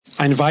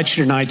I invite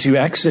you tonight to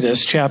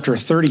Exodus chapter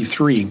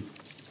 33.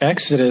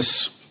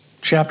 Exodus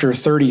chapter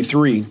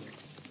 33.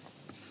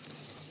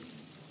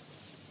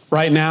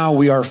 Right now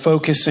we are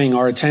focusing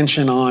our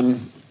attention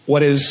on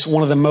what is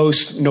one of the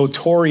most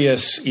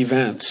notorious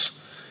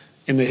events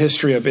in the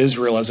history of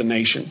Israel as a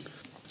nation.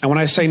 And when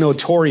I say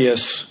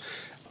notorious,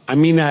 I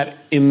mean that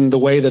in the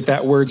way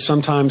that word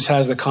sometimes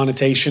has the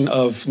connotation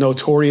of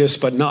notorious,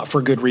 but not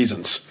for good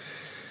reasons.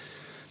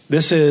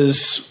 This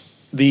is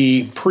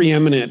the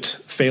preeminent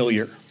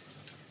failure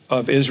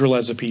of Israel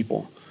as a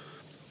people.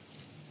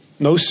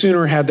 No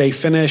sooner had they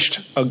finished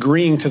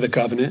agreeing to the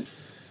covenant,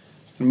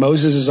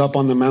 Moses is up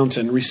on the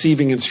mountain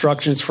receiving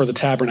instructions for the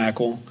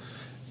tabernacle,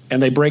 and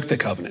they break the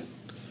covenant.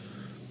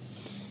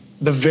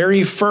 The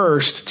very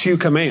first two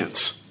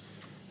commands.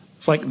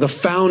 It's like the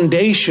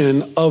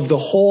foundation of the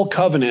whole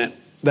covenant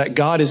that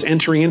God is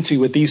entering into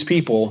with these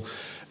people.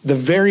 The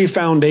very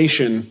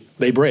foundation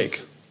they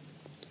break.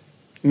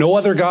 No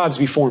other gods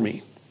before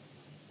me.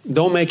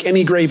 Don't make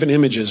any graven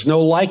images, no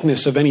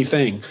likeness of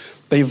anything.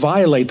 They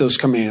violate those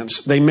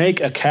commands. They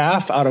make a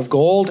calf out of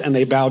gold and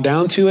they bow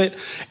down to it.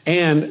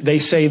 And they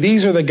say,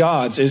 these are the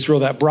gods,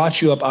 Israel, that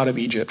brought you up out of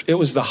Egypt. It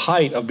was the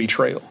height of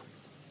betrayal.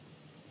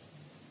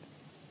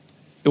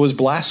 It was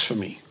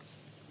blasphemy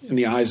in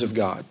the eyes of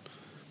God.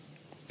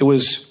 It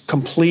was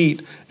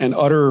complete and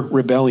utter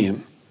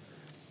rebellion.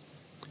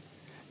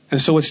 And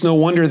so it's no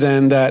wonder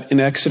then that in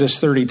Exodus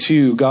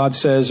 32, God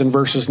says in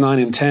verses 9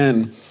 and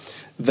 10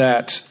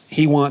 that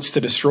he wants to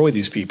destroy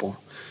these people.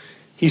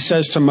 He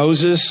says to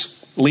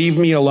Moses, leave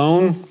me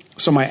alone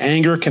so my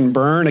anger can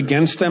burn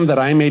against them, that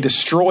I may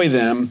destroy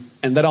them,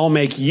 and that I'll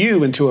make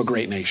you into a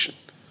great nation.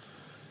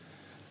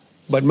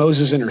 But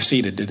Moses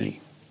interceded, didn't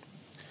he?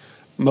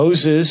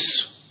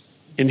 Moses,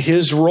 in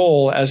his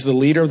role as the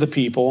leader of the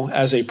people,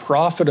 as a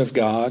prophet of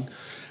God,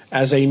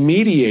 as a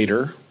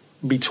mediator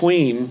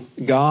between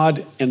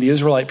God and the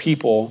Israelite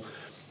people,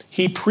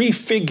 he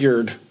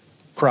prefigured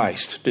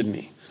Christ, didn't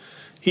he?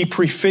 He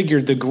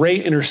prefigured the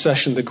great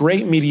intercession, the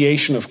great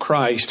mediation of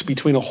Christ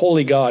between a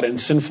holy God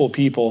and sinful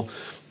people.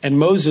 And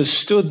Moses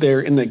stood there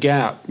in the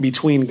gap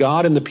between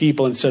God and the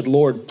people and said,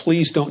 Lord,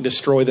 please don't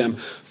destroy them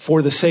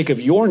for the sake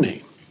of your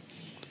name,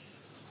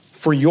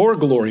 for your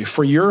glory,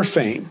 for your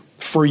fame,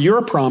 for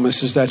your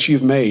promises that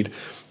you've made.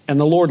 And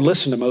the Lord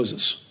listened to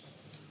Moses.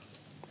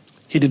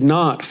 He did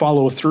not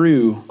follow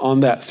through on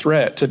that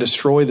threat to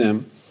destroy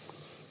them.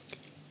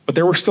 But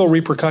there were still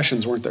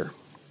repercussions, weren't there?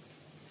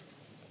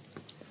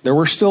 There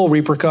were still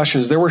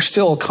repercussions. There were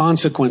still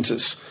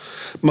consequences.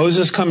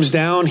 Moses comes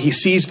down. He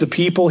sees the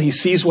people. He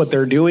sees what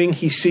they're doing.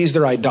 He sees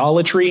their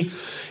idolatry.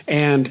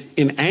 And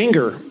in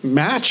anger,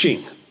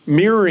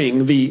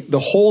 mirroring the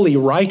holy,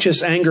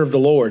 righteous anger of the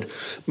Lord,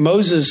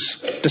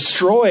 Moses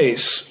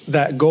destroys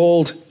that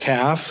gold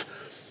calf,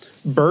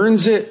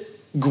 burns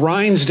it,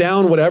 grinds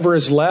down whatever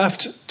is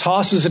left,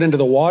 tosses it into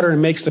the water,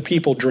 and makes the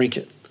people drink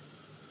it.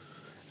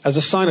 As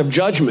a sign of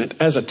judgment,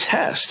 as a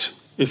test,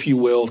 if you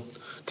will,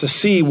 to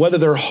see whether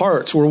their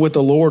hearts were with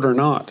the Lord or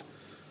not.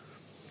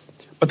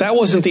 But that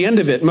wasn't the end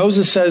of it.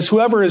 Moses says,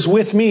 whoever is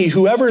with me,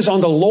 whoever is on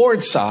the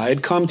Lord's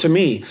side, come to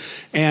me.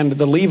 And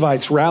the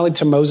Levites rallied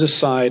to Moses'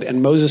 side,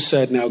 and Moses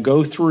said, now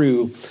go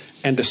through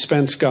and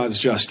dispense God's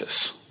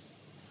justice.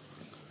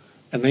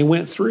 And they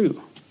went through,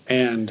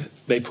 and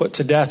they put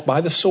to death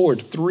by the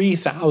sword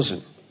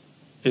 3,000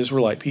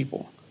 Israelite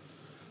people.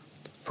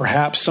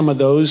 Perhaps some of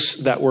those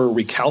that were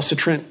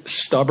recalcitrant,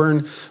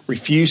 stubborn,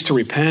 refused to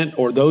repent,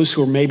 or those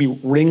who were maybe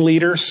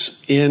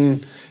ringleaders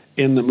in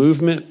the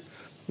movement,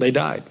 they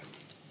died.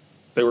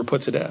 They were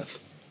put to death.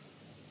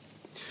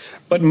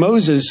 But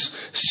Moses,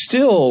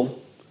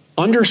 still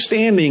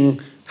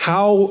understanding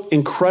how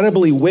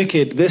incredibly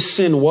wicked this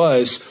sin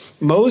was,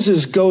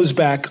 Moses goes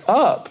back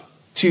up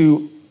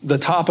to the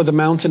top of the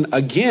mountain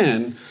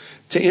again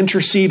to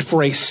intercede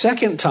for a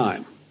second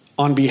time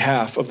on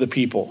behalf of the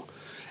people.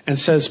 And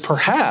says,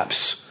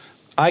 perhaps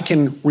I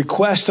can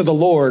request of the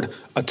Lord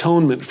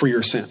atonement for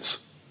your sins.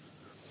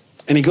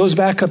 And he goes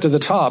back up to the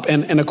top.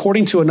 And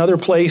according to another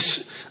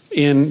place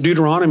in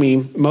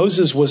Deuteronomy,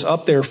 Moses was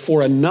up there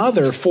for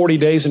another 40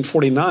 days and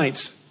 40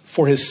 nights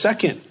for his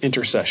second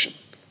intercession.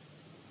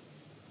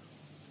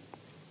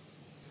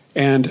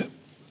 And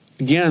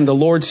again, the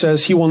Lord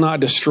says he will not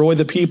destroy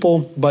the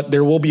people, but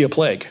there will be a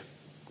plague.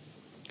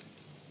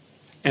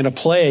 And a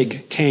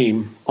plague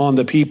came on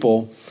the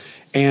people.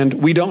 And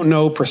we don't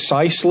know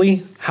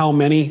precisely how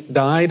many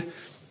died,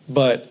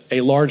 but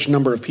a large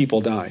number of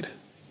people died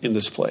in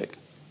this plague.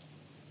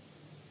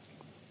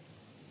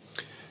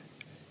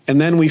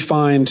 And then we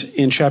find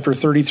in chapter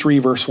 33,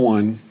 verse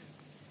 1,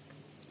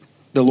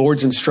 the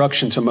Lord's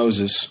instruction to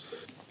Moses.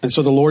 And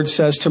so the Lord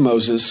says to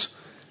Moses,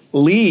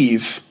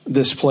 leave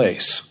this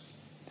place,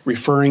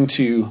 referring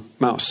to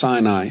Mount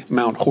Sinai,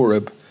 Mount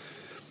Horeb.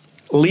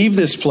 Leave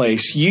this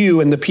place,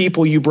 you and the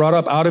people you brought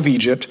up out of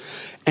Egypt,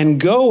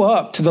 and go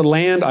up to the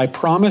land I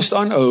promised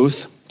on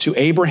oath to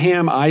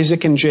Abraham,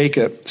 Isaac, and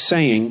Jacob,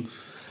 saying,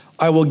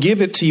 I will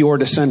give it to your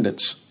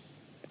descendants.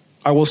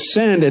 I will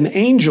send an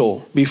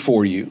angel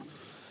before you,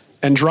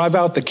 and drive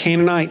out the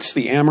Canaanites,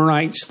 the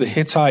Amorites, the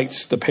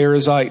Hittites, the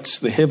Perizzites,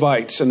 the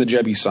Hivites, and the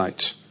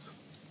Jebusites.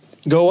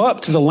 Go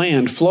up to the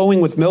land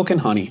flowing with milk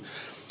and honey,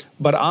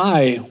 but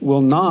I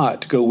will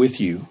not go with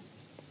you,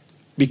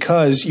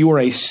 because you are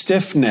a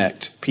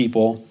stiff-necked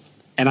people,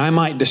 and I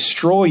might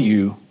destroy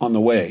you on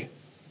the way."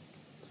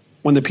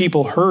 When the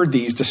people heard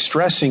these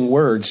distressing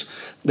words,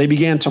 they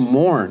began to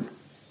mourn,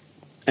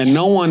 and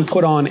no one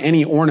put on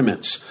any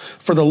ornaments.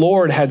 For the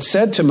Lord had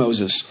said to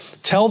Moses,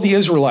 "Tell the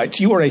Israelites,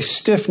 you are a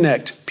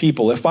stiff-necked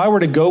people. If I were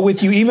to go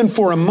with you even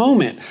for a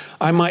moment,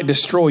 I might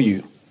destroy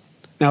you.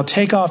 Now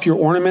take off your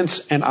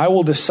ornaments, and I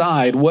will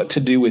decide what to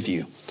do with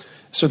you."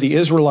 So the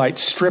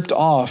Israelites stripped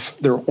off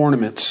their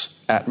ornaments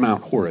at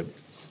Mount Horeb.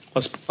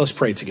 Let's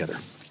pray together.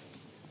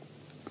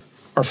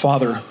 Our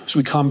Father, as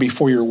we come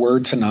before your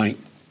word tonight,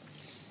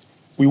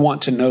 we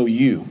want to know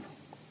you.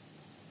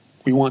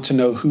 We want to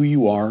know who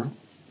you are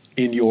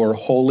in your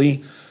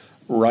holy,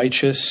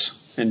 righteous,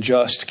 and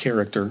just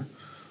character.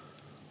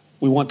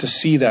 We want to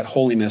see that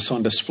holiness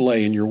on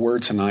display in your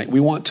word tonight. We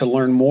want to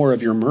learn more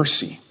of your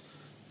mercy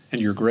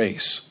and your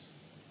grace.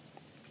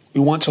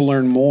 We want to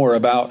learn more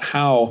about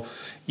how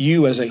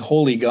you, as a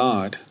holy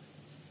God,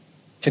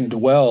 can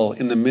dwell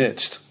in the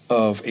midst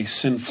of a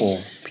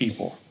sinful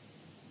people.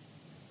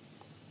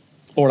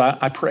 Lord,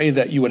 I pray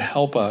that you would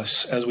help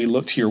us as we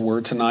look to your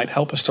word tonight.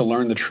 Help us to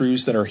learn the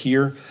truths that are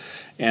here,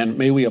 and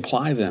may we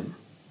apply them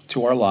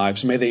to our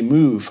lives. May they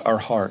move our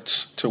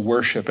hearts to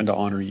worship and to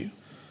honor you.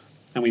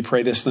 And we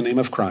pray this in the name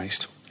of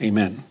Christ.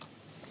 Amen.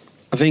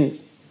 I think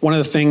one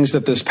of the things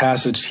that this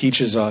passage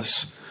teaches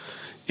us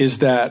is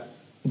that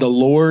the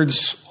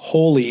Lord's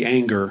holy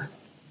anger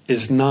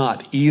is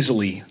not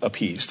easily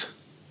appeased.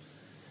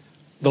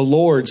 The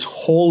Lord's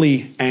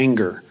holy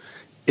anger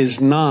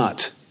is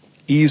not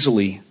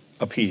easily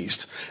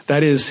appeased.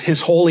 That is,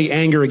 his holy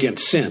anger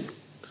against sin.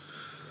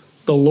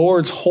 The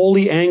Lord's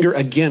holy anger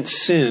against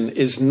sin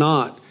is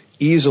not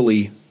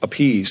easily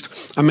appeased.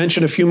 I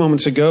mentioned a few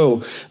moments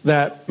ago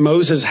that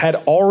Moses had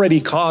already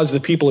caused the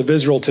people of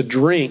Israel to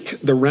drink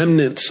the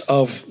remnants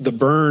of the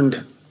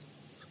burned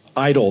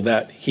idol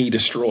that he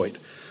destroyed.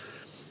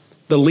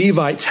 The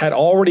Levites had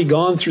already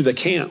gone through the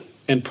camp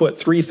and put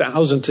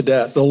 3,000 to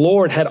death. The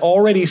Lord had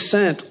already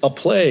sent a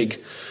plague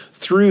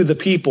through the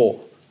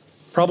people,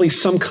 probably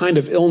some kind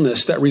of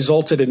illness that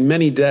resulted in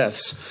many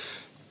deaths.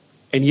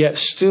 And yet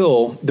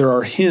still, there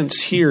are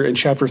hints here in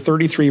chapter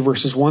 33,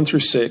 verses 1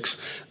 through 6.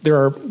 There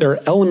are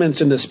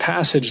elements in this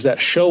passage that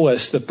show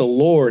us that the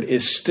Lord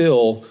is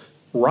still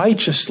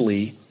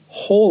righteously,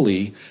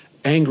 wholly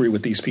angry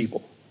with these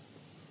people.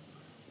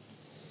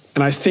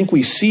 And I think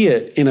we see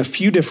it in a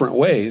few different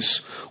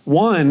ways.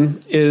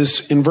 One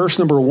is in verse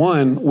number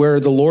 1, where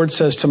the Lord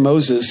says to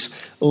Moses,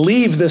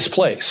 "Leave this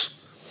place."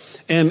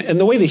 And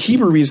the way the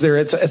Hebrew reads there,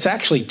 it's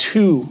actually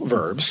two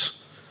verbs.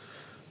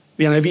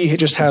 The NIV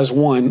just has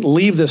one,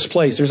 "leave this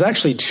place." There's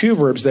actually two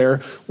verbs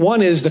there.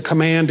 One is the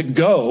command,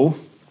 "go,"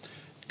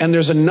 and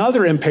there's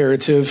another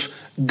imperative,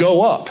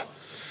 "go up."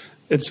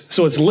 It's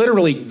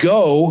literally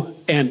go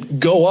and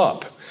go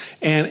up.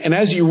 And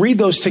as you read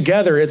those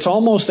together, it's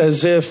almost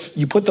as if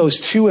you put those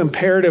two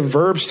imperative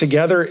verbs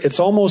together. It's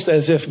almost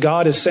as if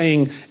God is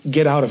saying,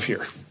 "Get out of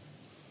here.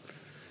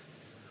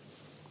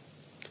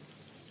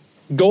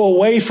 Go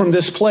away from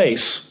this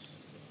place."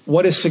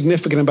 What is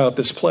significant about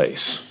this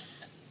place?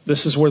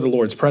 This is where the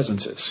Lord's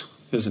presence is,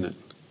 isn't it?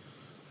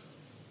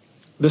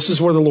 This is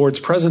where the Lord's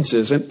presence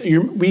is. And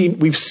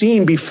we've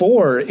seen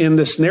before in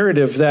this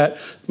narrative that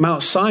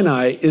Mount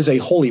Sinai is a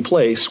holy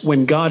place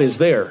when God is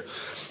there.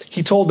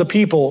 He told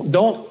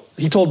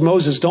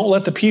Moses, "Don't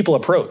let the people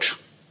approach.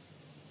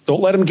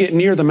 Don't let them get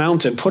near the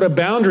mountain. Put a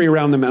boundary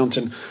around the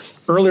mountain."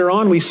 Earlier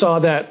on, we saw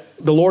that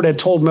the Lord had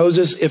told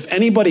Moses, if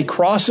anybody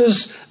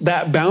crosses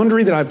that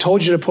boundary that I've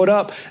told you to put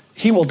up,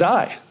 he will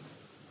die.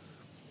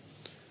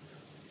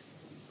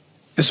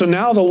 And so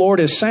now the Lord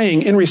is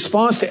saying, in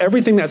response to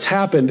everything that's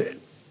happened,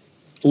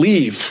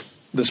 leave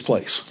this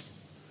place.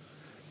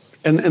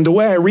 And the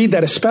way I read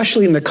that,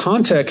 especially in the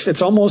context,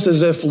 it's almost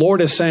as if Lord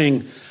is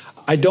saying,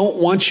 I don't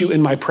want you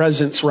in my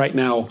presence right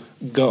now.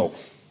 Go.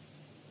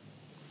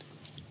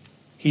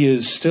 He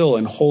is still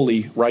in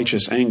holy,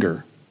 righteous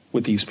anger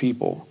with these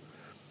people.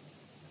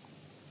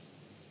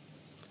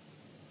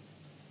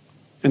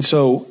 And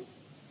so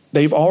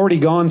they've already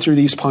gone through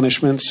these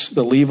punishments,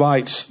 the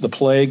Levites, the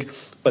plague,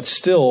 but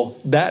still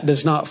that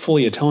does not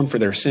fully atone for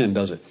their sin,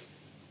 does it?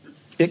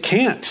 It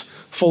can't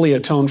fully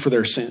atone for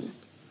their sin.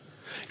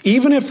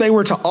 Even if they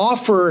were to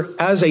offer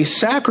as a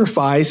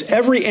sacrifice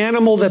every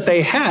animal that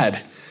they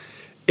had,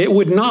 it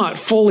would not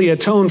fully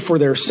atone for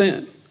their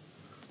sin,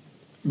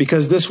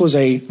 because this was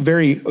a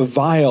very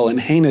vile and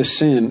heinous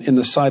sin in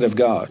the sight of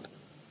God.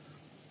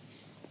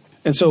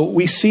 And so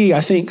we see,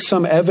 I think,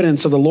 some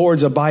evidence of the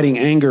Lord's abiding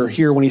anger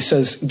here when he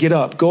says, get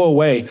up, go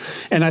away.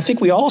 And I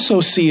think we also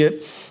see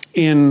it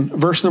in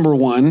verse number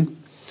 1,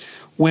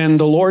 when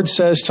the Lord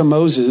says to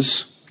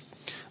Moses,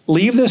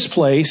 leave this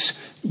place,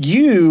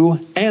 you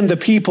and the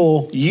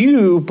people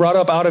you brought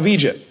up out of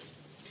Egypt.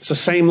 It's the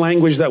same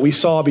language that we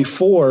saw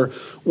before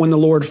when the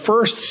Lord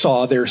first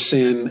saw their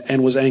sin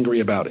and was angry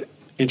about it.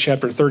 In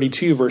chapter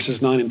 32,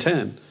 verses 9 and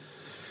 10.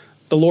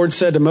 The Lord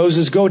said to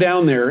Moses, go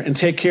down there and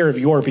take care of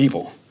your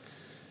people.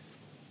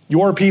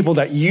 Your people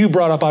that you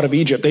brought up out of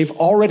Egypt. They've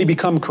already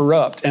become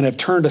corrupt and have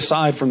turned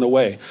aside from the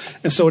way.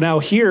 And so now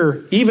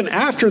here, even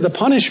after the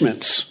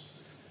punishments,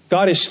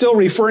 God is still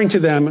referring to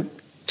them,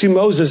 to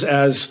Moses,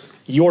 as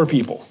your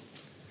people.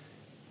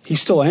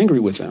 He's still angry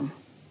with them.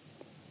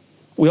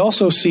 We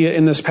also see it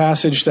in this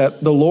passage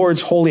that the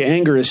Lord's holy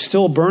anger is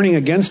still burning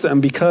against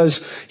them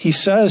because he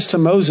says to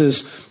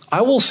Moses,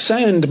 I will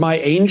send my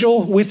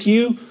angel with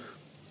you,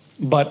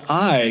 but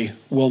I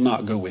will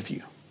not go with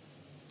you.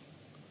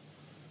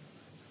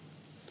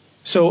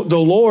 So the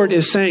Lord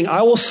is saying,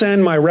 I will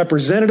send my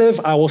representative,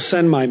 I will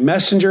send my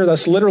messenger.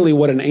 That's literally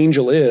what an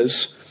angel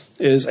is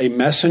a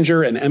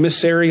messenger, an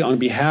emissary on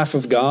behalf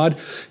of God.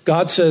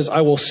 God says,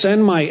 I will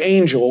send my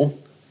angel,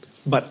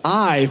 but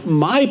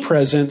my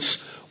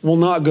presence will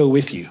not go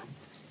with you.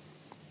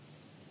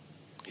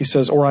 He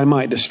says, or I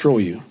might destroy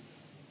you.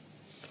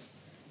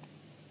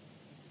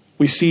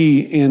 We see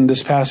in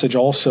this passage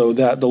also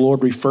that the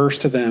Lord refers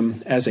to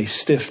them as a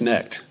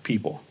stiff-necked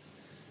people.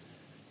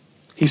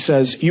 He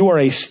says,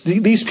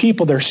 these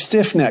people, they're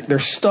stiff-necked, they're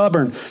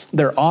stubborn,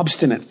 they're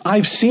obstinate.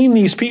 I've seen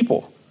these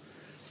people.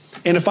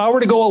 And if I were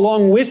to go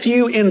along with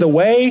you in the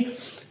way,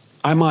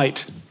 I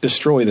might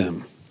destroy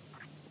them.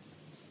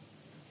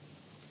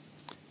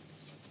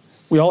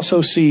 We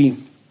also see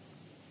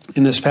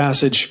in this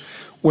passage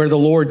where the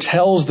Lord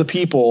tells the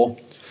people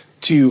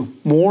to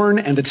mourn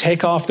and to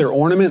take off their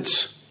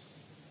ornaments.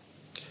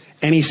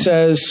 And he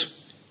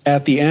says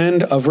at the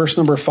end of verse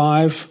number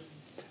 5,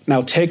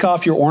 now take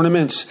off your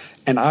ornaments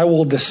and I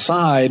will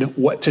decide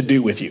what to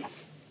do with you.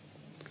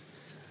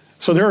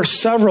 So there are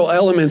several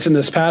elements in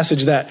this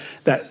passage that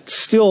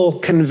still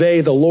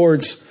convey the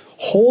Lord's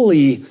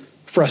holy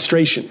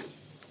frustration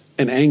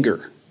and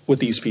anger with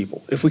these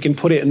people, if we can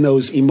put it in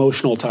those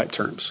emotional type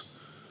terms.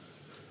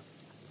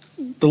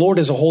 The Lord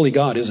is a holy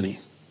God, isn't he?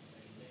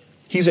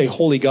 He's a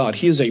holy God.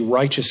 He is a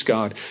righteous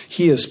God.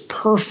 He is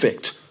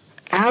perfect,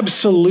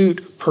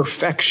 absolute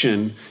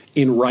perfection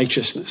in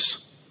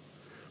righteousness.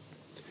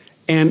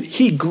 And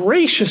he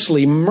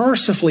graciously,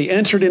 mercifully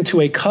entered into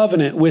a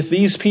covenant with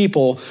these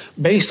people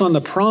based on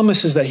the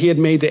promises that he had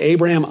made to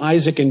Abraham,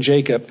 Isaac, and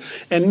Jacob.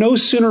 And no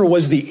sooner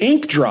was the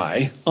ink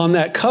dry on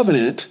that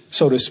covenant,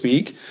 so to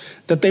speak,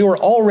 that they were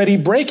already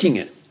breaking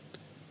it.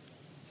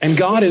 And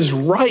God is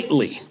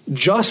rightly,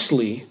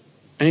 justly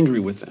angry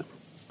with them.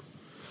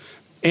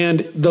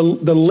 And the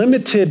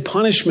limited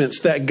punishments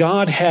that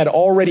God had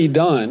already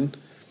done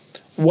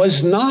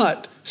was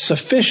not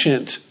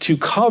sufficient to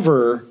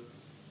cover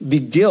the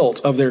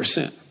guilt of their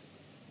sin.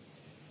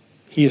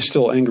 He is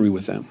still angry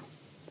with them.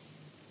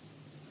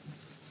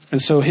 And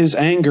so his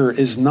anger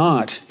is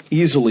not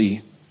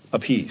easily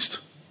appeased.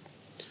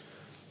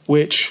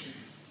 Which,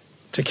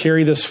 to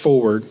carry this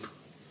forward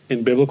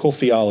in biblical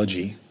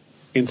theology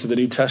into the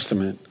New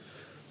Testament,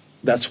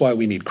 that's why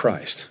we need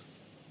Christ.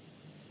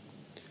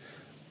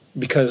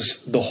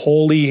 Because the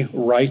holy,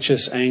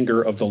 righteous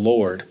anger of the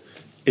Lord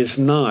is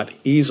not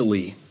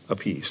easily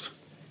appeased.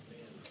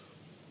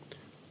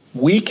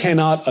 We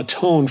cannot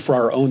atone for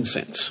our own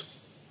sins.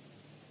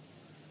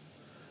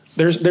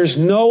 There's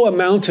no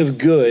amount of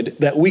good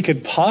that we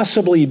could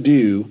possibly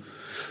do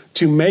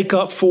to make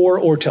up for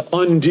or to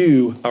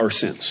undo our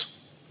sins.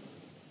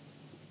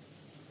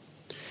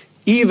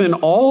 Even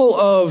all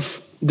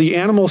of the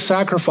animal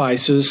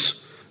sacrifices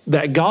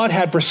that God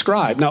had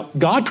prescribed. Now,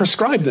 God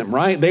prescribed them,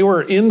 right? They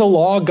were in the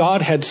law.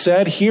 God had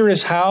said, here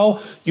is how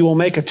you will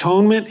make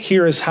atonement.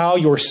 Here is how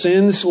your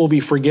sins will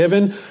be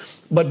forgiven.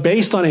 But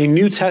based on a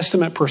New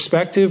Testament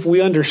perspective,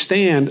 we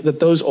understand that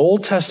those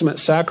Old Testament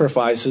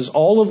sacrifices,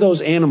 all of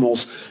those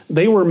animals,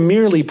 they were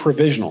merely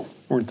provisional,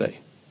 weren't they?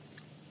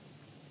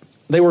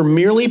 They were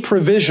merely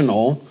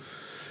provisional,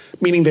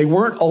 meaning they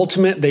weren't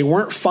ultimate, they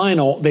weren't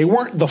final, they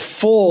weren't the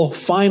full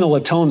final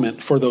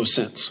atonement for those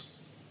sins.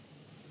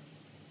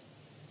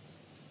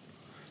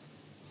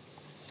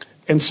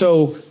 And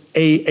so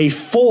a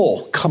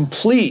full,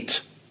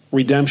 complete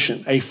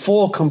redemption, a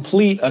full,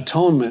 complete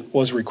atonement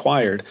was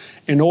required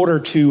in order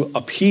to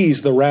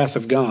appease the wrath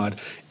of God.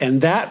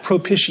 And that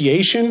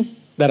propitiation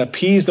that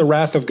appeased the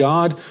wrath of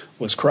God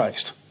was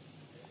Christ.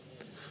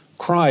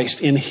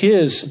 Christ, in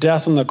his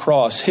death on the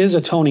cross, his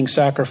atoning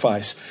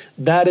sacrifice,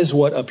 that is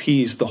what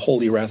appeased the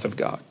holy wrath of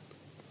God.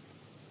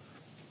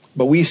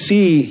 But we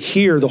see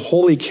here the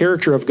holy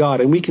character of God,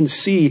 and we can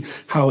see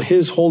how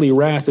his holy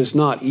wrath is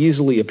not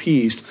easily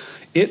appeased.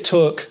 It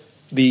took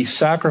the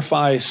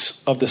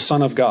sacrifice of the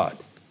Son of God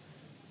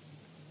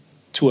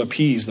to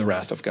appease the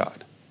wrath of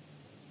God.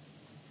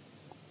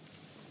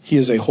 He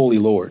is a holy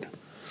Lord.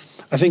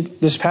 I think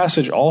this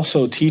passage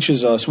also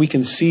teaches us, we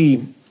can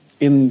see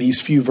in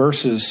these few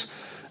verses,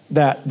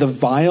 that the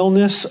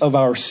vileness of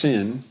our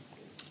sin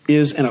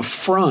is an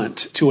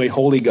affront to a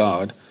holy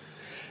God.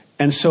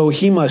 And so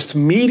he must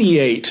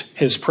mediate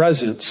his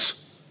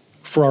presence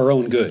for our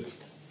own good.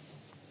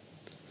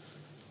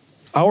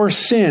 Our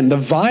sin, the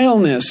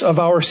vileness of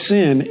our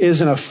sin,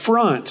 is an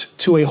affront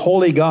to a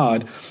holy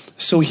God,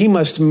 so he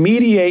must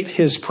mediate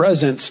his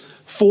presence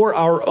for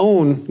our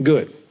own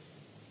good.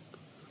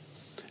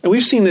 And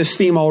we've seen this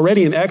theme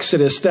already in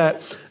Exodus,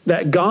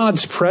 that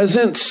God's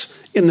presence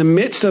in the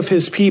midst of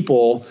his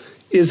people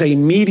is a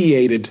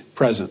mediated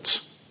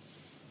presence.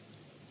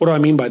 What do I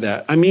mean by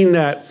that? I mean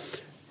that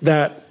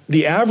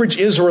the average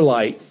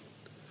Israelite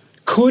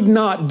could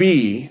not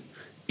be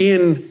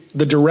in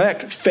the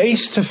direct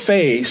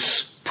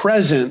face-to-face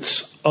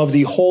presence of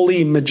the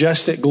holy,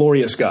 majestic,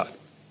 glorious God.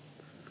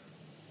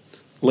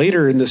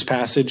 Later in this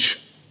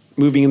passage,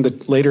 moving into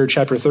later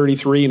chapter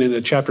 33 and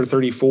into chapter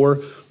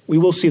 34, we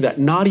will see that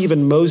not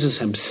even Moses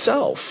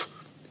himself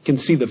can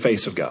see the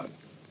face of God.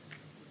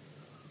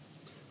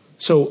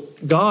 So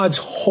God's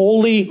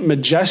holy,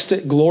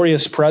 majestic,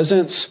 glorious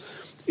presence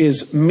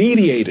is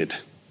mediated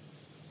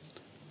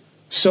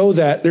so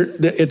that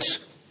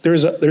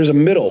there's a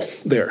middle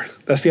there.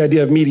 That's the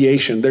idea of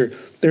mediation.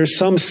 There's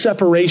some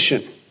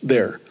separation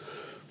there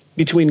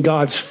between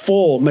God's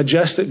full,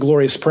 majestic,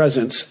 glorious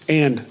presence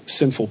and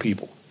sinful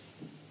people.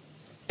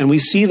 And we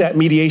see that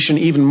mediation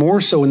even more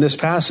so in this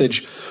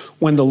passage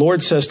when the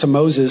Lord says to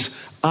Moses,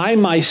 I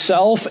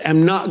myself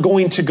am not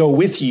going to go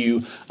with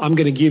you. I'm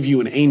going to give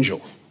you an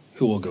angel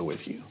who will go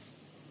with you.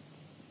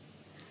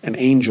 An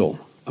angel,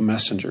 a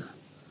messenger.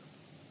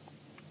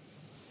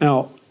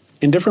 Now,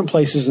 in different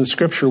places in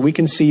Scripture, we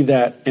can see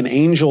that an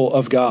angel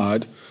of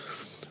God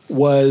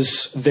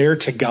was there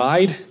to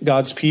guide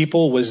God's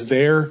people, was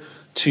there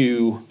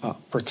to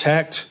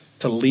protect,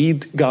 to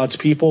lead God's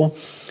people.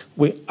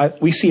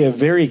 We see a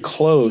very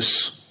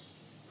close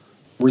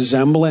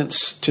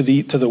resemblance to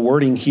the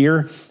wording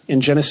here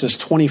in Genesis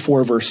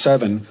 24, verse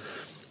 7,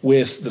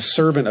 with the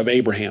servant of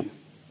Abraham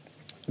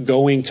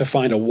going to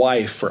find a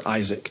wife for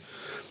Isaac.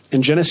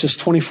 In Genesis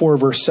 24,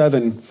 verse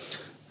 7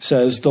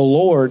 says, the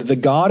Lord, the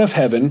God of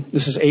heaven,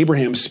 this is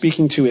Abraham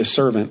speaking to his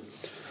servant,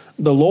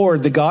 the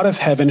Lord, the God of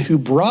heaven, who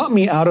brought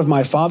me out of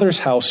my father's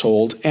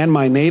household and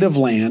my native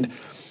land,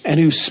 and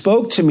who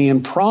spoke to me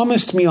and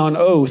promised me on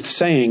oath,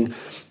 saying,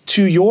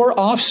 to your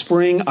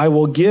offspring I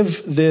will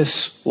give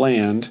this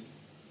land,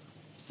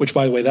 which,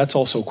 by the way, that's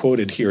also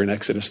quoted here in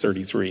Exodus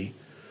 33.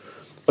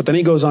 But then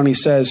he goes on, he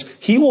says,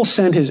 he will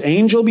send his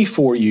angel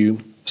before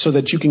you so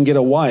that you can get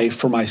a wife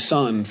for my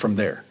son from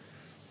there.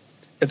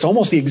 It's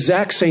almost the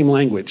exact same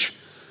language.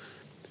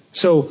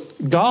 So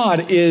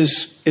God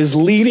is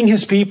leading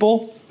his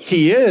people.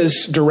 He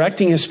is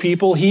directing his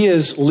people. He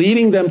is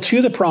leading them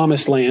to the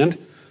promised land.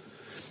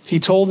 He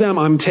told them,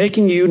 I'm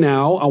taking you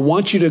now. I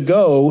want you to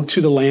go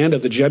to the land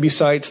of the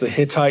Jebusites, the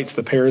Hittites,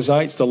 the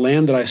Perizzites, the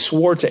land that I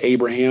swore to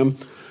Abraham.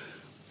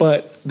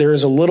 But there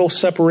is a little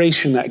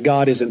separation that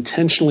God is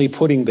intentionally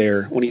putting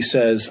there when he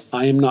says,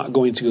 I am not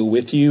going to go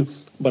with you,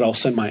 but I'll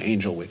send my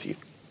angel with you.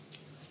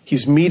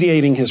 He's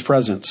mediating his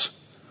presence.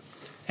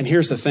 And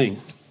here's the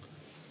thing.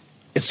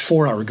 It's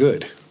for our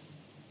good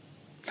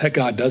that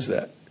God does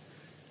that.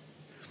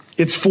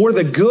 It's for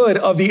the good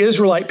of the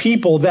Israelite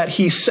people that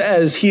he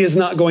says he is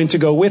not going to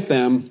go with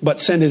them,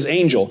 but send his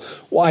angel.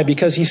 Why?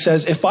 Because he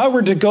says, if I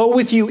were to go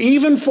with you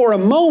even for a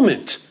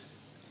moment,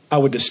 I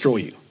would destroy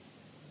you.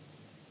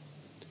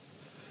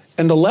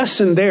 And the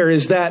lesson there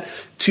is that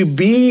to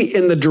be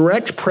in the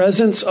direct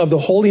presence of the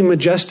holy,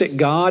 majestic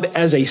God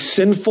as a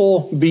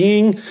sinful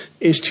being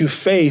is to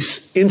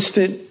face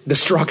instant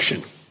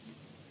destruction.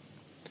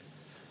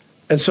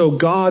 And so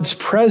God's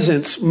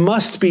presence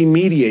must be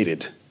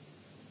mediated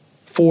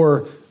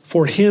for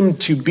him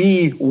to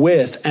be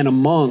with and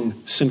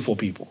among sinful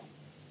people.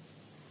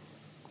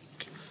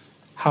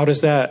 How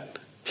does that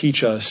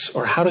teach us,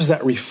 or how does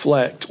that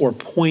reflect or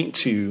point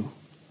to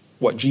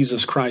what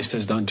Jesus Christ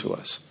has done to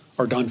us,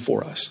 or done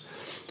for us?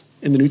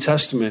 In the New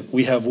Testament,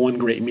 we have one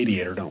great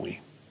mediator, don't we?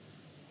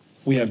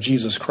 We have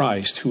Jesus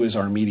Christ, who is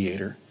our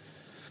mediator.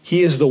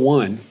 He is the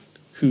one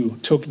who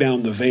took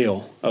down the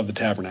veil of the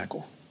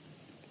tabernacle,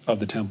 of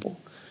the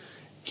temple.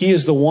 He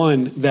is the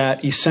one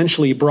that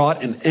essentially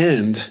brought an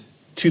end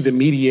to the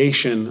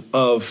mediation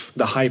of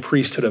the high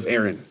priesthood of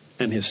Aaron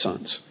and his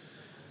sons.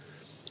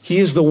 He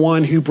is the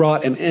one who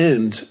brought an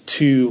end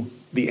to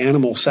the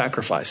animal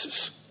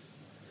sacrifices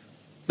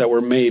that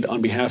were made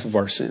on behalf of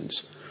our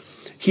sins.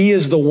 He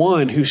is the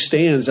one who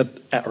stands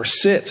or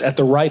sits at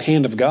the right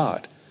hand of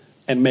God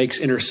and makes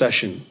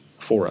intercession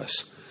for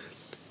us.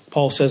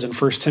 Paul says in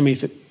 1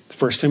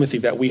 Timothy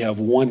that we have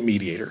one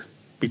mediator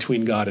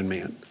between God and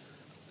man,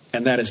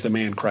 and that is the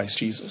man Christ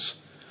Jesus.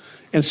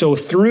 And so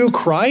through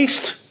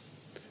Christ,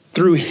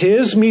 through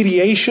his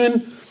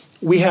mediation,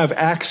 we have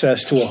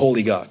access to a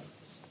holy God.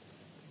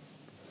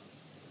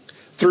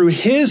 Through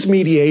his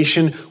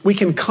mediation, we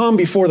can come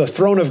before the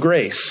throne of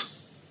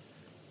grace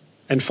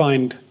and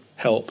find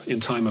help in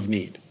time of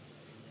need.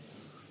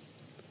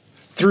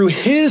 Through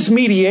his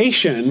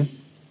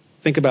mediation,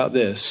 think about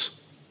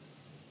this,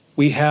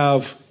 we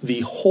have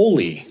the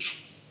Holy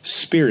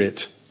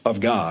Spirit of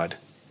God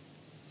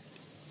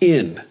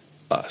in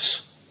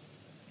us.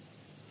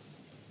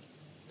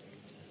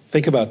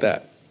 Think about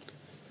that.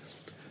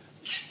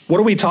 What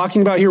are we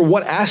talking about here?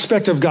 What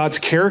aspect of God's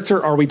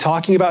character are we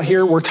talking about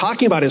here? We're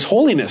talking about his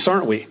holiness,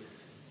 aren't we?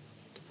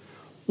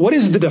 What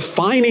is the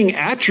defining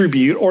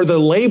attribute or the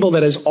label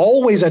that is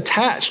always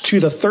attached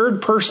to the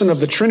third person of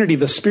the Trinity,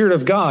 the Spirit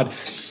of God,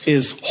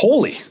 is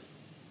holy.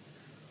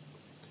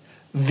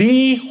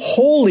 The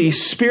Holy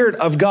Spirit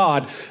of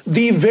God,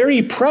 the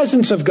very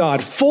presence of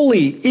God,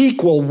 fully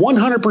equal,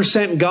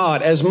 100%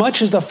 God, as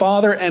much as the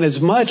Father and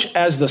as much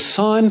as the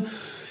Son,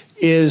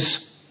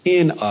 is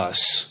in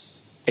us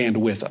and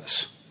with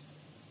us.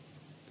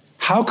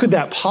 How could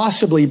that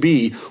possibly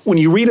be when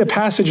you read a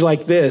passage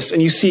like this and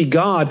you see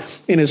God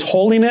in his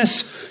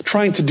holiness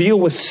trying to deal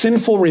with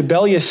sinful,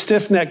 rebellious,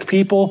 stiff-necked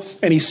people,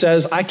 and he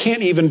says, I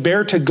can't even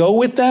bear to go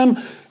with them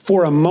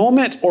for a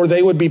moment or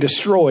they would be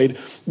destroyed.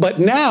 But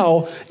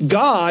now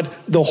God,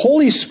 the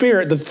Holy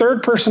Spirit, the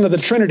third person of the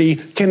Trinity,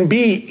 can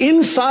be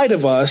inside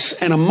of us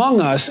and among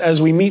us as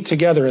we meet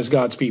together as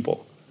God's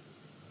people.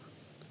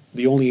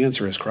 The only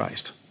answer is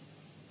Christ.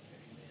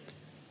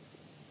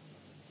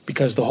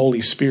 Because the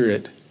Holy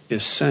Spirit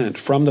is sent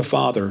from the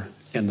Father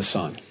and the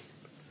Son.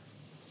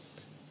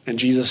 And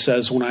Jesus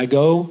says, when I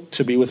go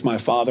to be with my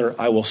Father,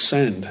 I will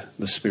send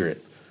the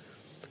Spirit.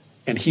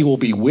 And he will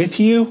be with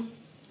you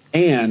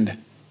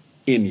and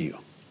in you.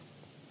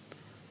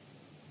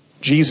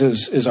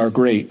 Jesus is our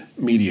great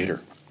mediator.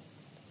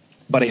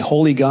 But a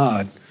holy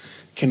God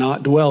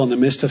cannot dwell in the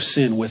midst of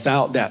sin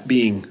without that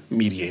being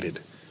mediated.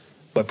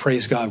 But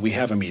praise God, we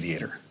have a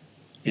mediator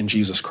in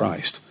Jesus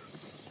Christ.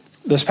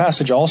 This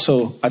passage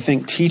also, I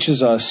think,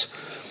 teaches us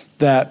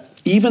that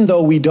even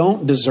though we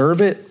don't deserve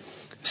it,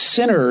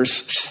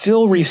 sinners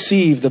still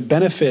receive the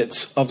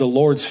benefits of the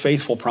Lord's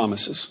faithful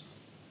promises.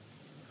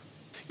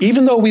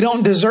 Even though we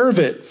don't deserve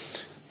it,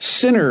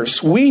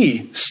 sinners,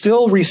 we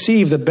still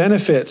receive the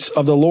benefits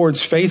of the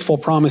Lord's faithful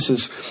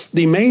promises.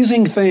 The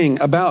amazing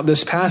thing about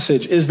this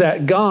passage is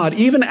that God,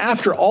 even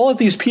after all that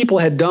these people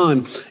had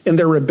done in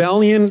their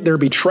rebellion, their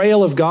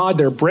betrayal of God,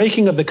 their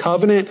breaking of the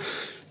covenant,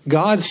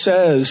 God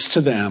says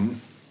to them,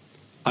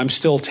 I'm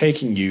still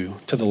taking you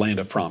to the land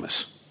of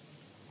promise.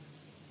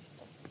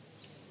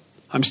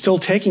 I'm still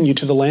taking you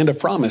to the land of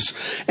promise.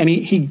 And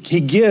he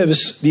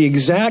gives the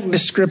exact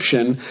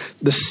description,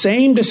 the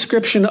same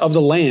description of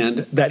the land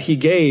that he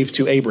gave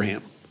to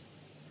Abraham.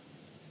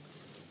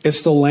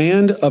 It's the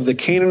land of the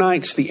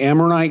Canaanites, the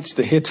Amorites,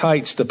 the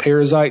Hittites, the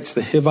Perizzites,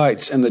 the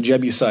Hivites, and the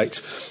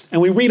Jebusites. And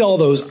we read all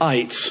those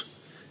ites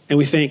and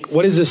we think,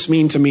 what does this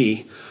mean to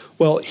me?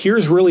 Well,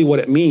 here's really what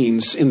it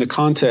means in the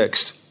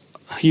context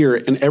here.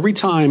 And every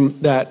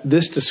time that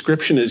this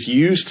description is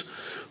used,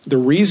 the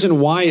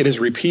reason why it is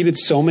repeated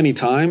so many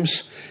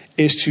times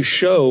is to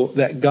show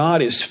that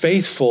God is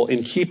faithful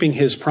in keeping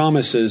his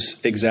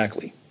promises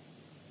exactly.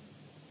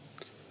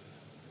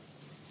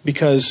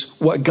 Because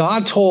what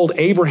God told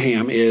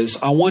Abraham is,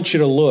 I want you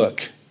to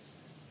look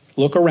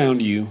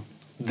around you.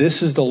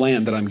 This is the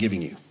land that I'm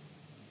giving you.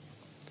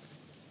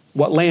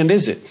 What land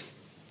is it?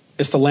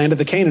 It's the land of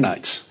the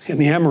Canaanites and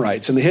the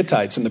Amorites and the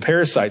Hittites and the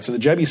Perizzites and the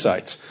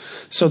Jebusites.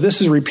 So this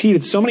is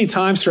repeated so many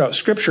times throughout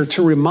Scripture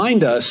to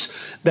remind us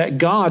that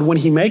God, when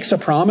he makes a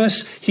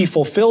promise, he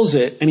fulfills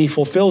it, and he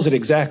fulfills it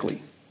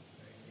exactly.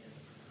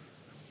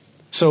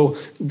 So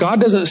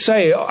God doesn't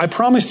say, I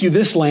promised you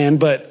this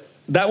land, but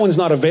that one's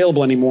not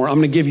available anymore. I'm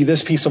going to give you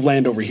this piece of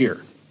land over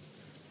here.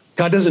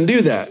 God doesn't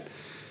do that.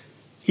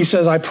 He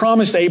says, I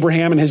promised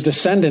Abraham and his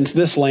descendants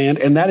this land,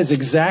 and that is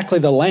exactly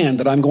the land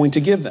that I'm going to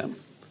give them.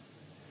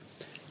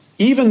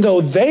 Even though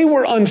they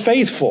were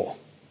unfaithful,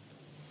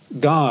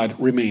 God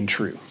remained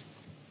true,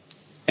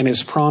 and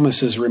his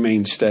promises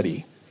remained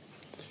steady.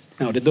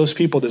 Now, did those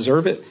people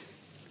deserve it?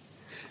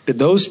 Did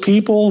those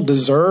people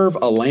deserve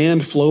a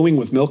land flowing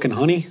with milk and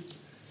honey?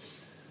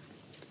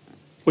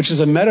 Which is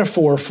a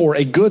metaphor for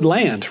a good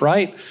land,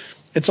 right?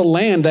 It's a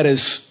land that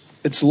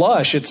it's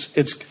lush,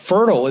 it's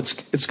fertile,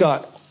 it's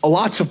got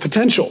lots of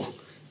potential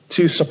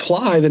to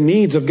supply the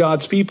needs of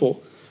God's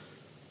people.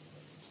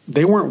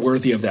 They weren't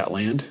worthy of that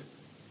land.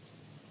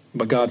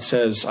 But God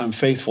says, I'm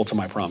faithful to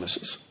my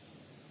promises.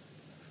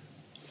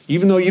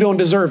 Even though you don't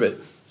deserve it,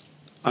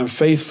 I'm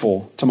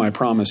faithful to my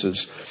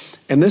promises.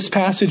 And this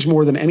passage,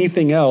 more than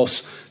anything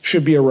else,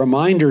 should be a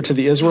reminder to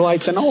the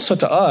Israelites and also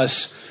to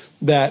us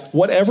that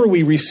whatever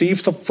we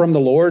receive from the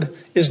Lord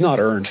is not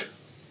earned.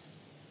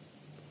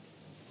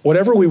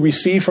 Whatever we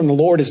receive from the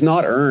Lord is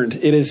not earned.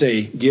 It is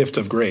a gift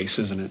of grace,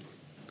 isn't it?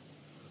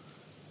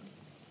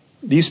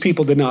 These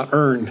people did not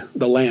earn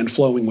the land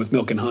flowing with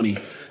milk and honey,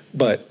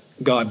 but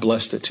God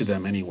blessed it to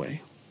them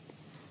anyway,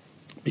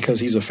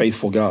 because he's a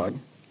faithful God.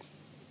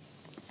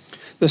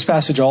 This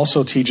passage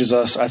also teaches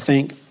us, I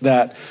think,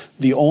 that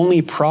the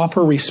only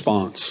proper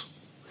response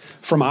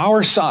from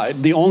our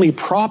side, the only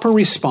proper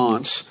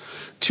response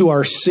to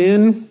our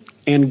sin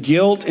and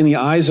guilt in the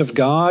eyes of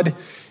God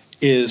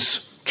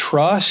is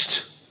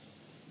trust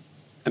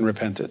and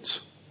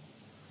repentance.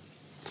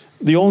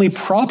 The only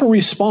proper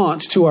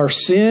response to our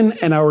sin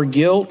and our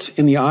guilt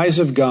in the eyes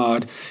of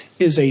God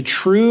is a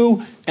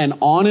true and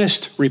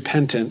honest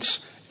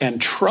repentance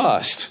and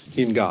trust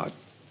in God.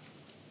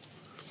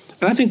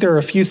 And I think there are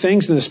a few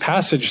things in this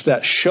passage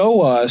that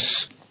show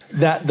us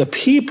that the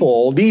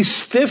people, these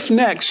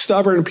stiff-necked,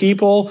 stubborn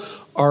people,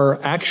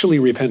 are actually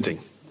repenting.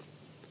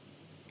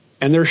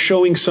 And they're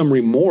showing some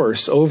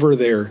remorse over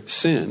their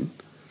sin.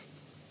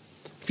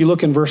 If you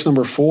look in verse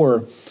number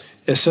 4,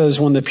 it says,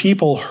 when the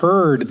people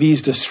heard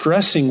these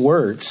distressing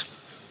words.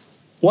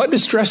 What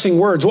distressing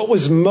words? What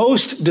was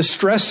most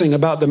distressing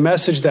about the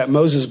message that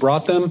Moses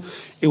brought them?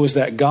 It was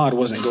that God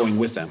wasn't going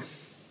with them.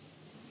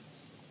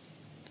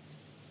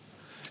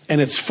 And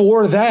it's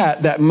for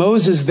that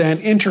Moses then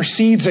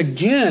intercedes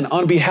again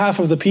on behalf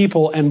of the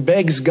people and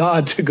begs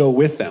God to go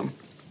with them.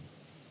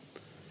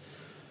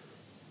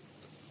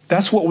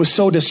 That's what was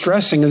so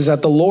distressing, is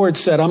that the Lord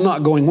said, I'm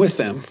not going with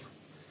them.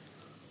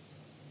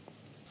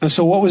 And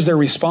so what was their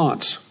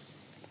response?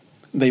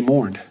 They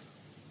mourned.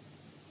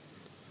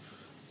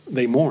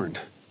 They mourned.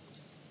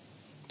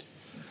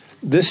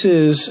 This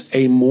is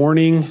a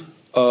mourning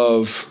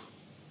of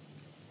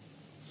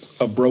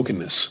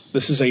brokenness.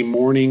 This is a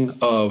mourning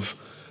of,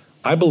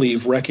 I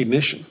believe,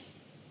 recognition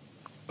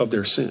of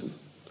their sin.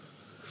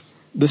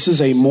 This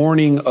is a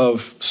mourning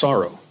of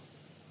sorrow.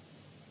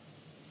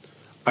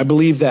 I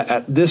believe that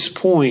at this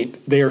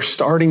point, they are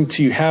starting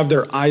to have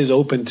their eyes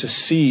open to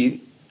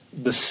see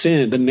the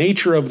sin, the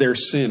nature of their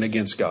sin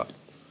against God.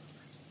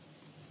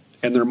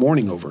 And they're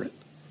mourning over it.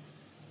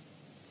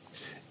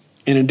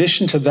 In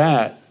addition to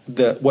that,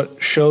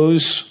 what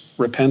shows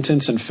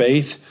repentance and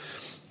faith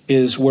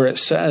is where it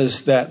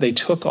says that they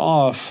took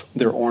off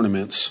their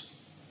ornaments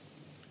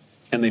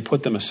and they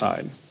put them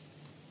aside.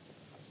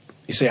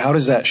 You say, how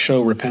does that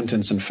show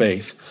repentance and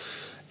faith?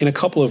 In a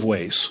couple of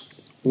ways.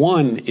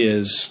 One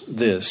is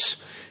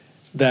this,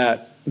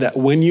 that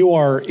when you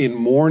are in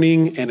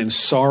mourning and in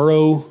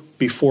sorrow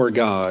before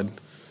God,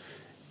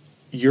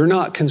 you're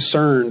not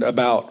concerned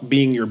about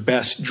being your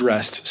best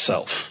dressed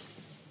self,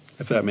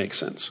 if that makes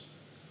sense.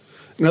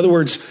 In other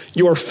words,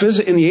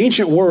 in the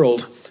ancient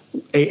world,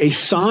 a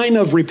sign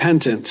of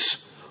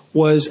repentance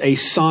was a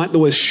sign that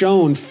was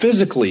shown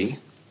physically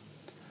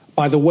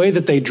by the way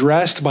that they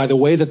dressed, by the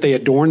way that they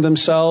adorned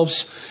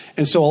themselves.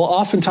 And so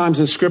oftentimes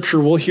in Scripture,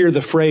 we'll hear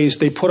the phrase,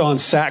 they put on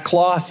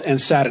sackcloth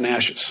and sat in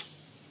ashes.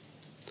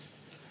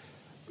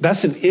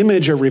 That's an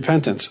image of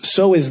repentance.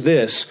 So is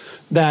this,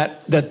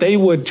 that they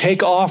would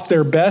take off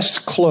their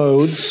best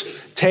clothes,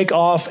 take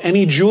off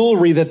any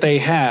jewelry that they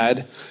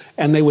had,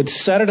 and they would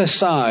set it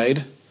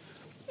aside,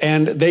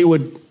 and they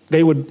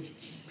would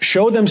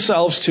show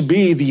themselves to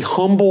be the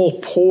humble,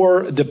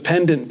 poor,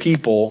 dependent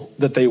people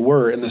that they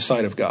were in the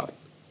sight of God.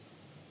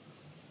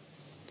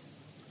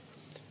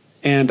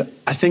 And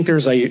I think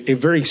there's a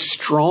very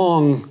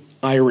strong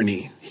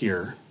irony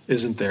here,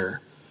 isn't there?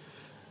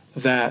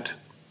 That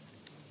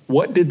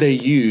what did they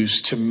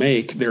use to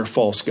make their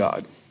false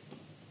god?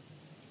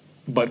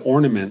 But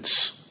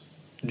ornaments,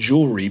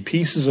 jewelry,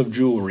 pieces of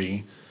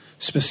jewelry,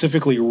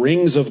 specifically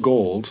rings of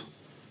gold,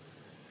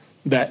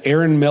 that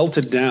Aaron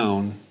melted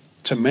down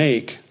to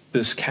make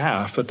this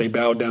calf that they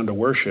bowed down to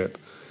worship.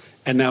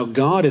 And now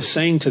God is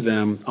saying to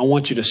them, I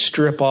want you to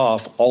strip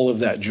off all of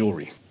that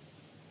jewelry.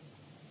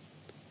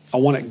 I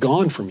want it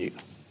gone from you.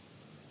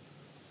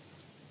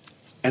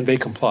 And they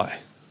comply.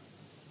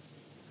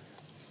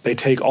 They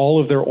take all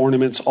of their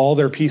ornaments, all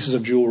their pieces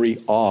of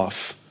jewelry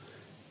off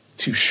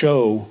to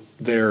show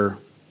their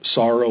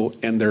sorrow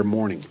and their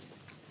mourning.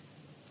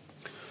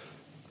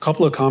 A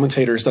couple of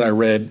commentators that I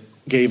read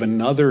gave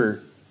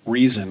another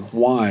reason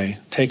why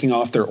taking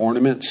off their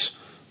ornaments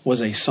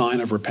was a sign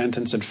of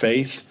repentance and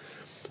faith.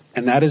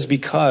 And that is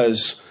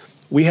because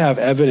we have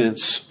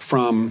evidence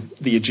from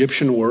the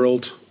Egyptian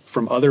world,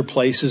 from other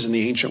places in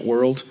the ancient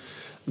world,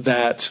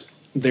 that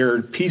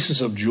their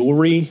pieces of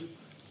jewelry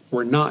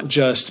were not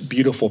just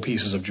beautiful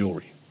pieces of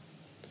jewelry.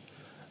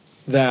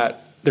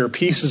 That their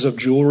pieces of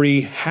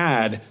jewelry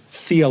had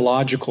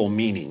theological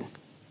meaning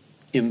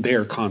in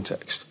their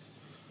context.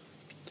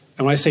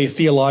 And when I say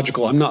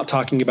theological, I'm not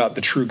talking about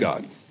the true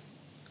God.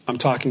 I'm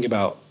talking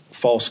about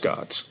false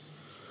gods.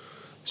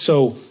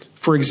 So,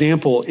 for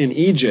example, in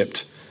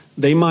Egypt,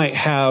 they might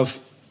have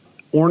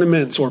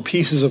ornaments or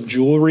pieces of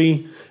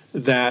jewelry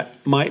that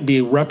might be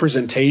a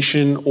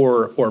representation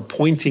or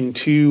pointing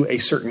to a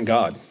certain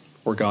god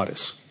or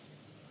goddess.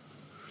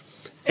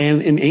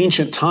 And in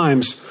ancient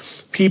times,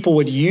 people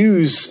would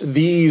use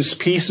these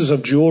pieces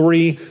of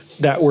jewelry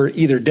that were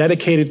either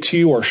dedicated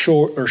to or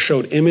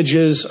showed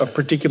images of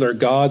particular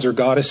gods or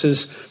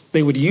goddesses.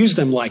 They would use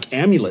them like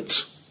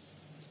amulets,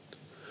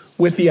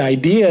 with the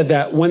idea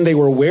that when they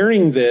were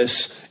wearing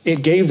this,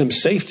 it gave them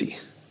safety.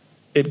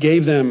 It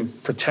gave them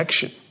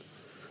protection.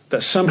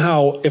 That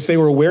somehow, if they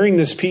were wearing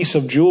this piece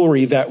of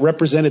jewelry that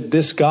represented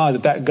this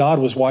God, that God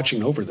was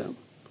watching over them.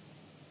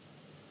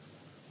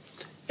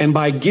 And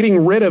by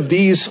getting rid of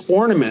these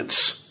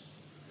ornaments,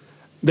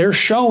 they're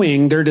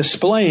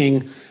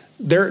displaying,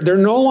 they're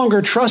no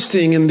longer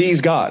trusting in these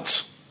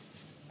gods.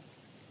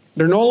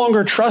 They're no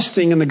longer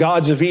trusting in the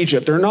gods of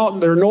Egypt. They're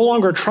no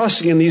longer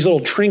trusting in these little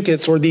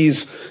trinkets or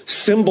these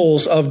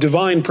symbols of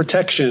divine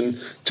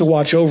protection to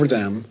watch over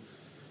them.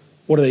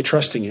 What are they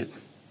trusting in?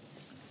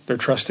 They're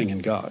trusting in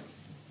God.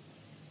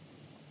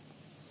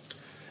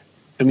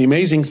 And the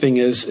amazing thing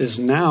is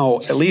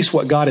now, at least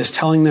what God is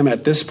telling them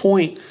at this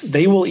point,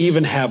 they will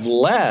even have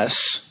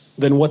less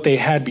than what they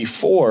had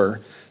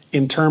before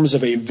in terms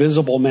of a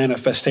visible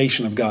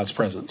manifestation of God's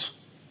presence.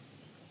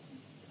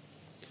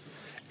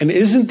 And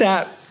isn't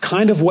that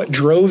kind of what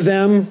drove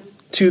them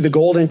to the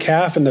golden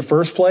calf in the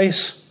first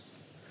place?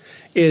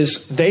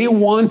 Is they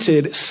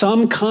wanted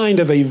some kind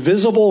of a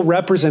visible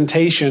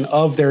representation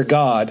of their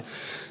God,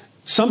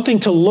 something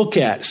to look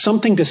at,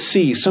 something to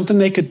see, something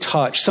they could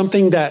touch,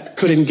 something that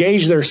could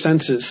engage their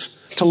senses,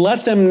 to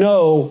let them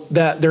know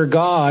that their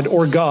God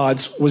or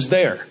gods was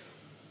there.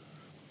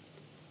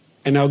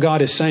 And now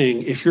God is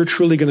saying, if you're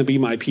truly going to be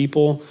my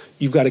people,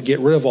 you've got to get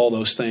rid of all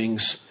those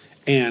things,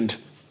 and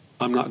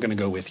I'm not going to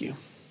go with you.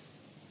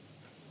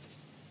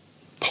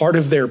 Part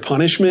of their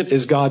punishment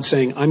is God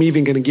saying, I'm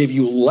even going to give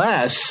you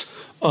less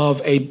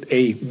of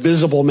a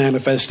visible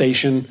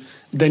manifestation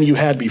than you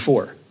had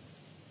before.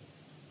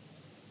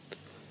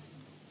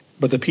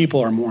 But the people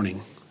are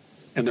mourning,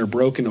 and they're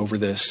broken over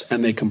this,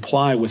 and they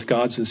comply with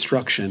God's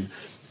instruction,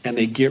 and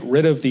they get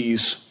rid of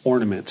these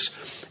ornaments.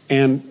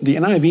 And the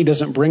NIV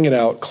doesn't bring it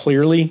out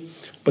clearly,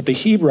 but the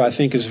Hebrew, I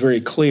think, is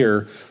very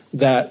clear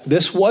that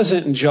this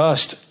wasn't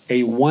just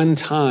a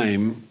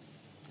one-time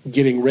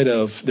getting rid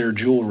of their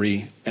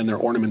jewelry and their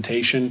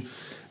ornamentation.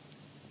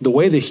 The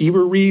way the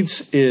Hebrew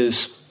reads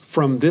is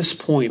from this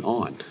point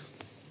on.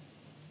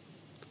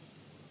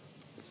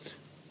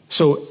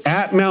 So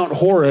at Mount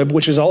Horeb,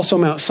 which is also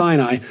Mount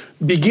Sinai,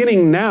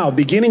 beginning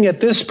at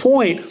this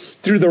point,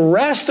 through the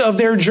rest of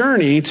their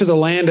journey to the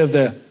land of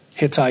the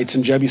Hittites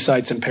and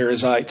Jebusites and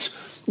Perizzites,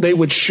 they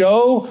would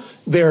show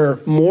their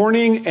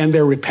mourning and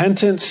their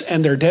repentance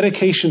and their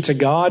dedication to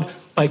God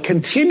by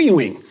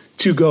continuing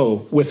to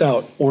go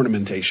without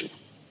ornamentation,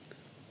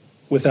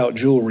 without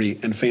jewelry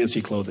and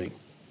fancy clothing.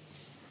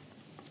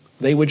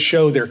 They would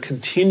show their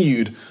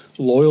continued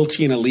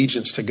loyalty and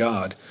allegiance to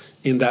God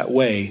in that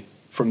way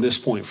from this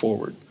point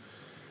forward.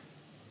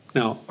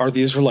 Now, are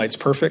the Israelites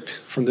perfect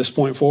from this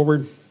point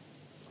forward?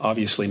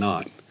 Obviously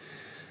not.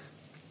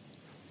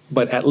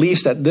 But at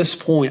least at this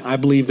point, I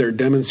believe they're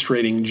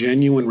demonstrating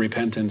genuine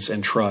repentance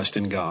and trust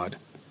in God.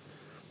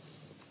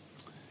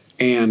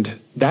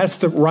 And that's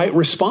the right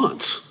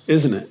response,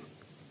 isn't it?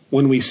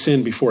 When we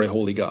sin before a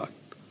holy God.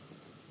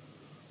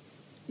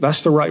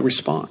 That's the right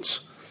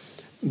response.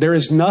 There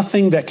is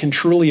nothing that can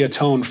truly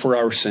atone for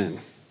our sin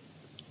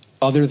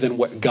other than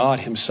what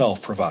God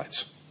himself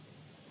provides.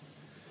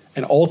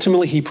 And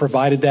ultimately, he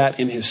provided that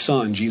in his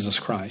Son, Jesus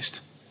Christ.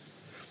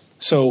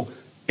 So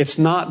it's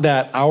not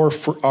that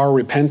our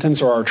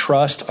repentance or our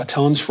trust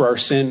atones for our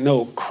sin.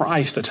 No,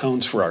 Christ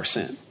atones for our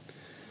sin.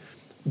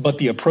 But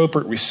the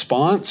appropriate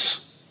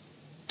response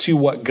to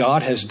what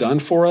God has done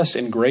for us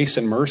in grace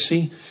and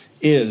mercy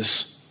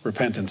is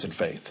repentance and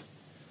faith.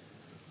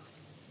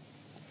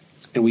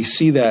 And we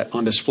see that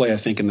on display, I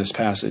think, in this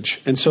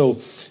passage. And so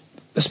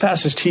this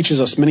passage teaches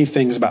us many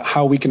things about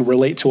how we can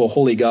relate to a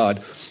holy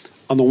God.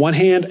 On the one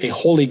hand, a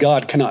holy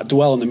God cannot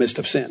dwell in the midst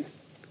of sin.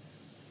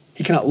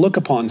 He cannot look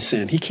upon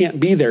sin. He can't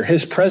be there.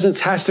 His presence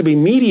has to be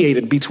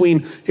mediated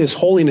between his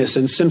holiness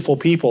and sinful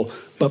people.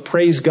 But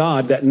praise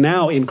God that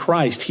now in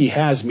Christ, he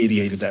has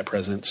mediated that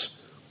presence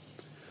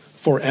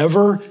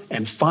forever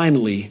and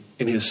finally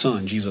in his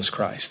Son, Jesus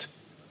Christ.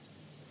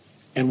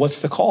 And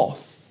what's the call?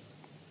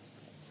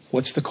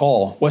 What's the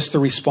call? What's the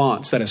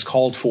response that is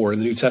called for in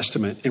the New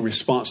Testament in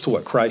response to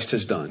what Christ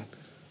has done?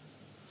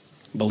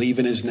 Believe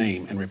in his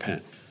name and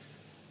repent.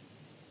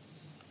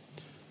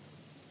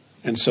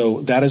 And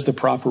so that is the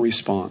proper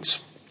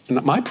response.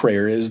 And my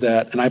prayer is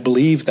that, and I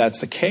believe that's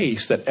the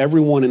case, that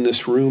everyone in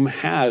this room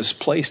has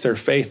placed their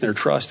faith and their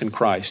trust in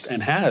Christ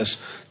and has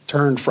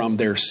turned from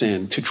their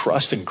sin to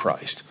trust in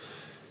Christ.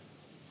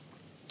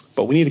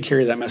 But we need to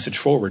carry that message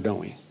forward, don't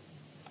we?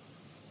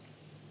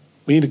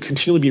 We need to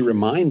continually be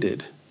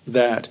reminded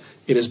that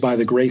it is by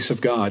the grace of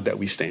God that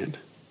we stand.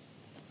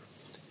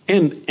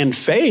 And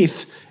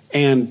faith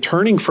and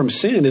turning from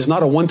sin is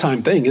not a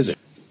one-time thing, is it?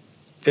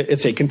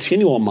 It's a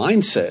continual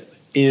mindset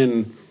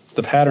in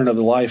the pattern of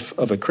the life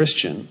of a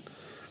Christian.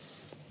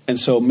 And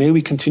so may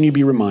we continue to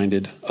be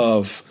reminded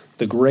of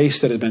the grace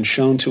that has been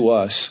shown to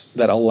us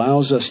that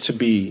allows us to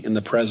be in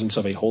the presence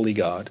of a holy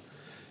God.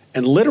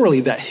 And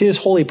literally that his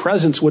holy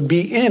presence would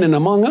be in and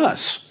among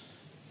us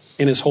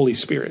in his Holy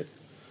Spirit.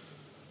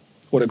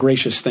 What a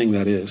gracious thing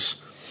that is.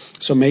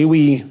 So may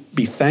we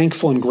be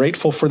thankful and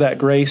grateful for that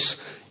grace,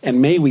 and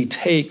may we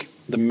take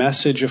the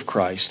message of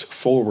Christ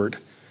forward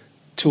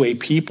to a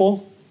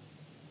people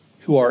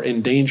who are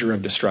in danger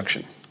of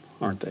destruction,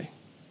 aren't they?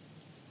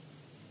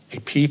 A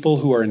people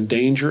who are in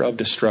danger of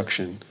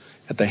destruction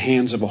at the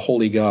hands of a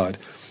holy God.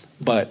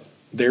 But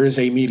there is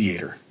a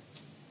mediator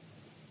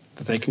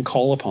that they can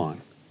call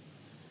upon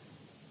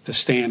to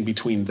stand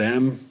between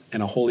them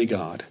and a holy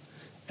God.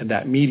 And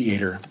that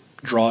mediator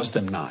draws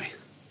them nigh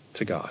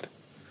to God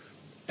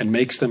and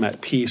makes them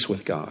at peace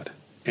with God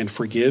and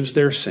forgives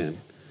their sin,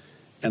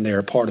 and they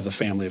are part of the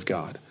family of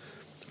God.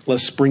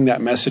 Let's bring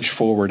that message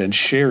forward and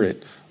share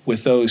it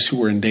with those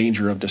who are in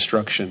danger of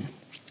destruction.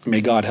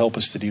 May God help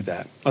us to do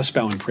that. Let's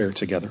bow in prayer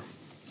together.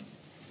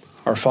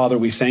 Our Father,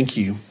 we thank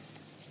you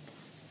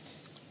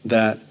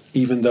that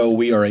even though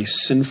we are a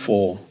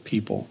sinful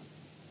people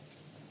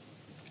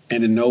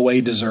and in no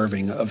way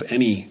deserving of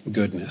any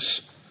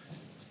goodness,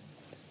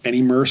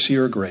 any mercy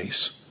or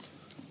grace,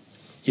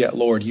 yet,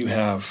 Lord, you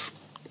have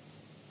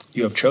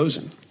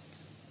chosen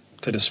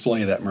to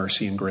display that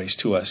mercy and grace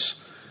to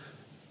us,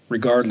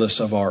 regardless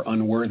of our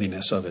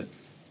unworthiness of it.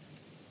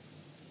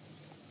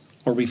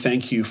 Lord, we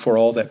thank you for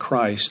all that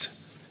Christ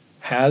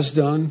has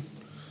done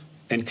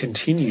and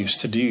continues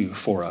to do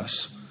for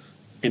us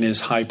in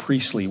his high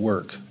priestly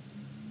work.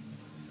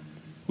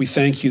 We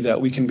thank you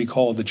that we can be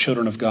called the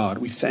children of God.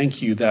 We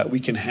thank you that we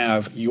can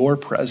have your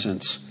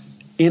presence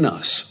in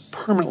us,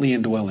 permanently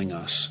indwelling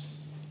us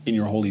in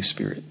your Holy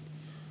Spirit.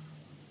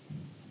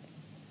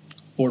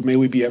 Lord, may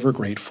we be ever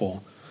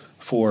grateful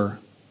for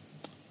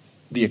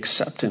the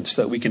acceptance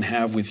that we can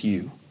have with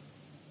you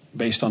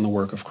based on the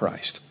work of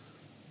Christ.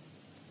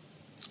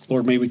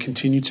 Lord, may we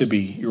continue to be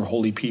your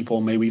holy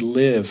people. May we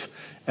live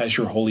as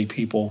your holy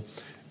people.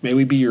 May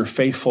we be your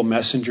faithful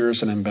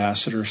messengers and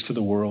ambassadors to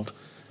the world.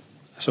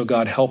 So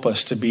God, help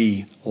us to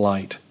be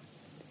light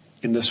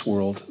in this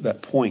world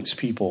that points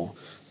people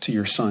to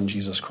your Son,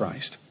 Jesus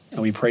Christ.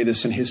 And we pray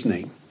this in his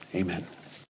name. Amen.